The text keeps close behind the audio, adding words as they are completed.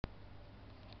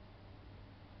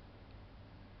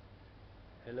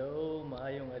Hello,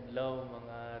 maayong adlaw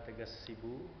mga taga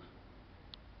Cebu.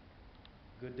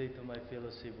 Good day to my fellow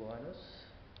Cebuanos.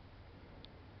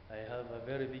 I have a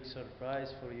very big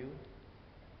surprise for you.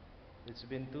 It's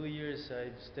been 2 years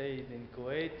I've stayed in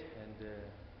Kuwait, and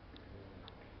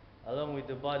along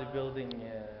with the bodybuilding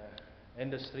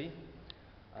industry,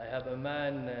 I have a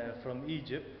man from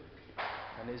Egypt,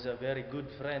 and he's a very good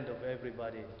friend of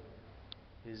everybody.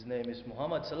 His name is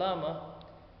Salama,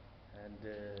 and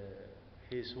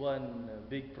he's one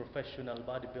big professional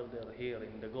bodybuilder here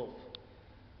in the Gulf.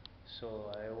 So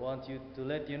I want to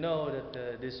let you know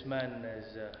that this man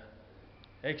is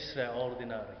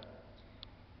extraordinary,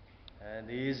 and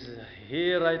he's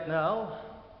here right now.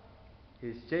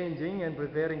 He's changing and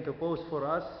preparing to pose for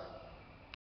us.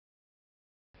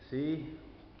 See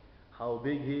how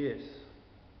big he is.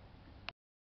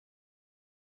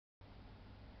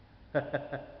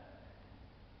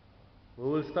 We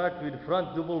will start with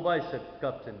front double bicep,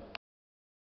 Captain.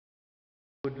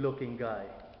 Good looking guy.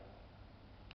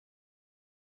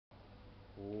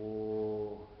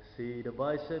 Oh, see the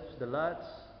biceps, the lats.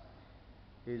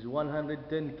 He's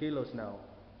 110 kilos now.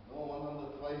 No,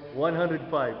 105.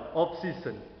 105, off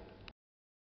season.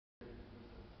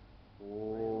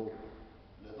 Oh.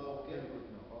 Okay.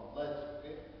 Lights,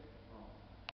 okay?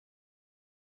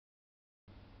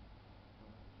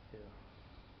 Yeah.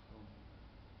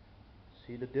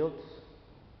 See the delts?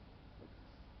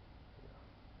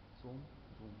 Zoom,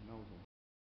 now zoom.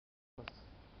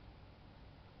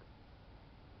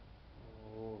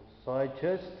 Oh, side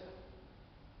chest.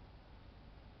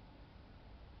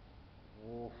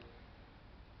 Oh.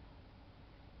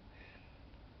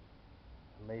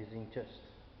 Amazing chest.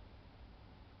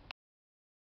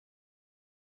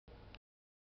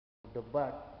 The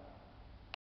back.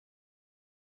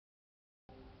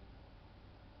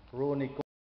 Ronnie.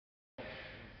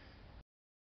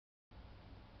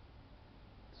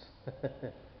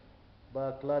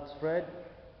 Back lat spread.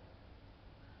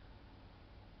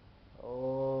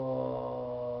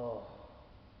 Oh,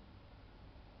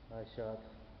 nice shot.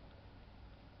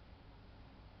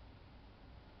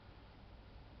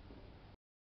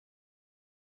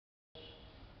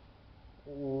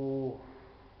 Oh.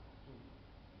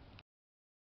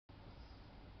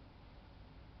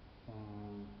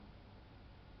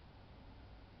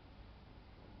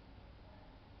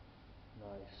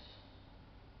 Nice.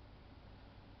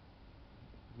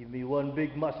 Give me one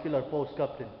big muscular pose,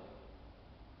 Captain.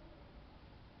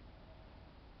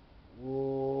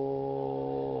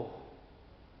 Whoa.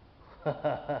 See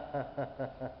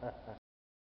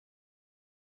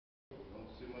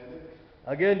my leg?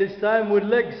 Again, this time with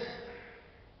legs.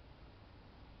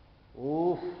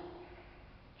 Oof.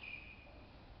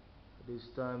 This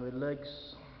time with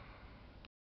legs.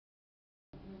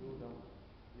 Go down.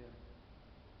 Yeah.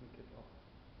 Make it up.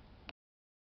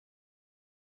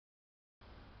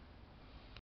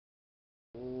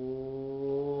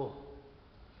 Oh.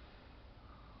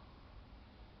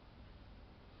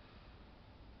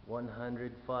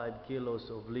 105 kilos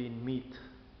of lean meat.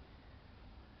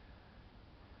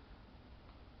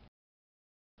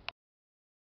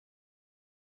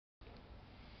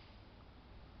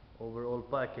 Overall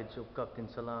package of Captain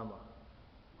Salama.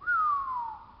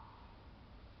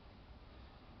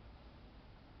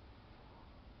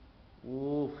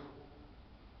 Oof.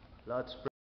 Let's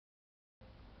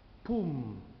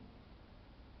boom.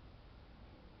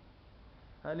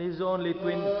 And he's only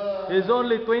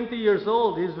 20 years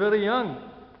old. He's very young.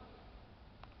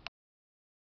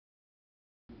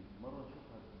 مرة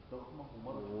اشوفها ضخمة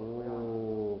ومرة اشوفها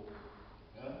Oh.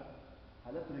 رفيعة.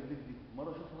 حالات رجليك دي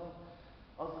مرة اشوفها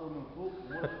اصغر من فوق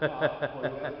ومرة اشوفها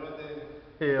كويس.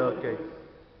 Yeah, okay.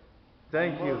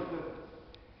 Thank you.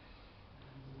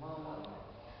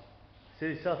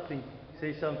 Say something.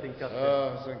 Say something,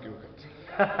 Captain. Thank you, Captain.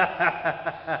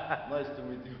 Nice to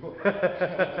meet you.